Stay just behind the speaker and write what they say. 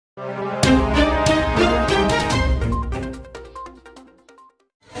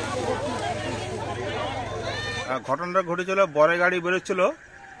ঘটনাটা ঘটেছিল, বরে গাড়ি বেরোচ্ছিল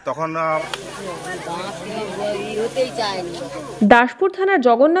তখন। দাসপুর থানার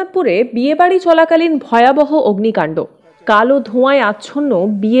জগন্নাথপুরে বিয়েবাড়ি চলাকালীন ভয়াবহ অগ্নিকাণ্ড, কালো ধোঁয়ায় আচ্ছন্ন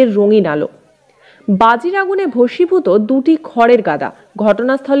বিয়ের রঙিন আলো, বাজির আগুনে ভস্মীভূত দুটি খড়ের গাদা।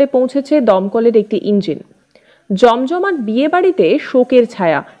 ঘটনাস্থলে পৌঁছেছে দমকলের একটি ইঞ্জিন। জমজমাট বিয়েবাড়িতে শোকের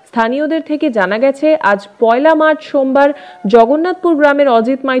ছায়া। স্থানীয়দের থেকে জানা গেছে, আজ 1 মার্চ সোমবার জগন্নাথপুর গ্রামের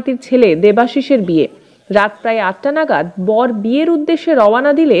অজিত মাইতির ছেলে দেবাশিসের বিয়ে। রাত প্রায় 8টা নাগাদ বর বিয়ের উদ্দেশ্যে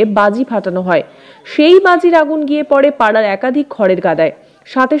রওনা দিলে বাজি ফাটানো হয়। সেই বাজির আগুন গিয়ে পড়ে পাড়ার একাধিক খড়ের গাদায়।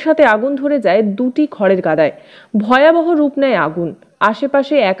 সাথে সাথে আগুন ধরে যায় দুটি খড়ের গাদায়। ভয়াবহ রূপ নেয় আগুন।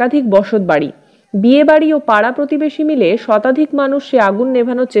 আশেপাশে একাধিক বসত বাড়ি, বিয়ে বাড়ি ও পাড়া প্রতিবেশী মিলে শতাধিক মানুষ সে আগুন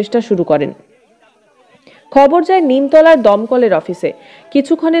নেভানোর চেষ্টা শুরু করেন। খবর যায় নিমতলার দমকলের অফিসে।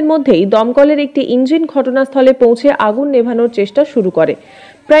 কিছুক্ষণের মধ্যেই দমকলের একটি ইঞ্জিন ঘটনাস্থলে পৌঁছে আগুন নেভানোর চেষ্টা শুরু করে।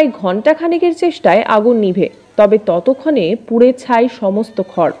 প্রায় ঘণ্টাখানেকের চেষ্টায় আগুন নিভে, তবে ততক্ষণে পুড়ে ছাই সমস্ত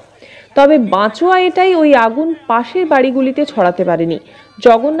খড়। তবে বাঁচোয়া এটাই, ওই আগুন পাশের বাড়িগুলিতে ছড়াতে পারেনি।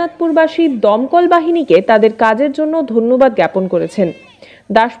 জগন্নাথপুরবাসী দমকল বাহিনীকে তাদের কাজের জন্য ধন্যবাদ জ্ঞাপন করেছেন।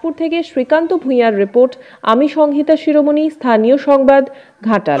 দাসপুর থেকে শ্রীকান্ত ভূঁইয়ার রিপোর্ট। আমি সংহিতা শিরোমণি, স্থানীয় সংবাদ,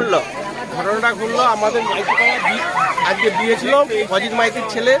 ঘাটাল। ঘটনাটা ঘটলো আমাদের আজকে বিয়ে ছিল, অজিত মাইতির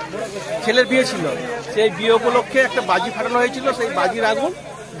ছেলের বিয়ে ছিল। সেই বিয়ে উপলক্ষে একটা বাজি ফাটানো হয়েছিল। সেই বাজির আগুন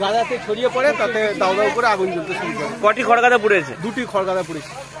গাদাতে ছড়িয়ে পড়ে, তাতে দাউ দাউ করে আগুন জ্বলতে শুরু করে। কটি খড়গাদা পুড়েছে? দুটি খড়গাদা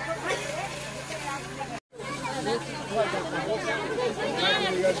পুড়েছে।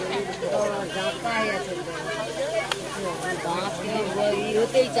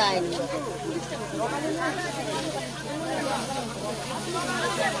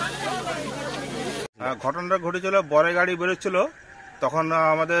 ঘটনাটা ঘটেছিল, বরে গাড়ি বেরোচ্ছিল তখন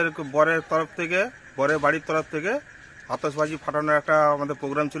আমাদের বরের বাড়ির তরফ থেকে আতশবাজি ফাটানোর একটা আমাদের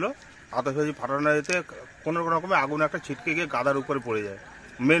প্রোগ্রাম ছিল। আতশবাজি ফাটানোর এতে কোনো রকমে আগুন একটা ছিটকে গিয়ে গাদার উপরে পড়ে যায়,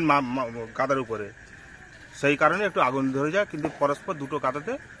 মেন গাদার উপরে। সেই কারণে একটু আগুন ধরে যায়, কিন্তু পরস্পর দুটো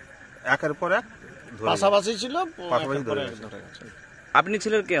গাদাতে একের পর এক পাশাপাশি ছিল, পাশাপাশি ধরে গেছে। আপনি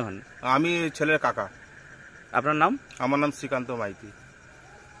ছেলের কে হন? আমি ছেলের কাকা। আপনার নাম? আমার নাম শ্রীকান্ত মাইতি।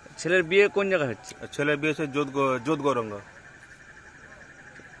 ছেলের বিয়ে কোন জায়গায় হচ্ছে? ছেলের বিয়ে হচ্ছে যোধ গৌরঙ্গ।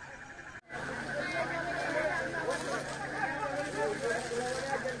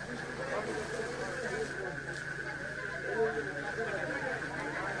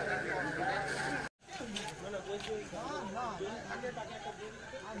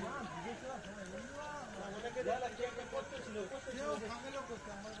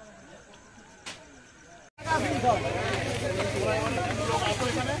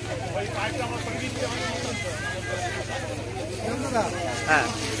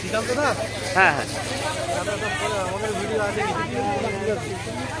 হ্যাঁ হ্যাঁ হ্যাঁ। আমাদের ভিডিও আছে।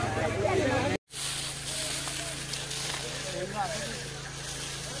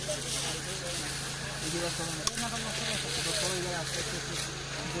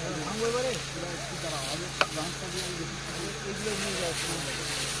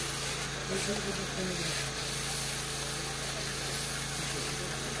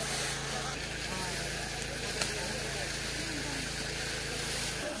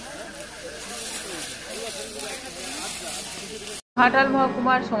 ঘাটাল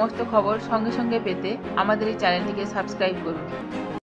মহকুমার সমস্ত খবর সঙ্গে সঙ্গে পেতে আমাদের এই চ্যানেলটিকে সাবস্ক্রাইব করুন।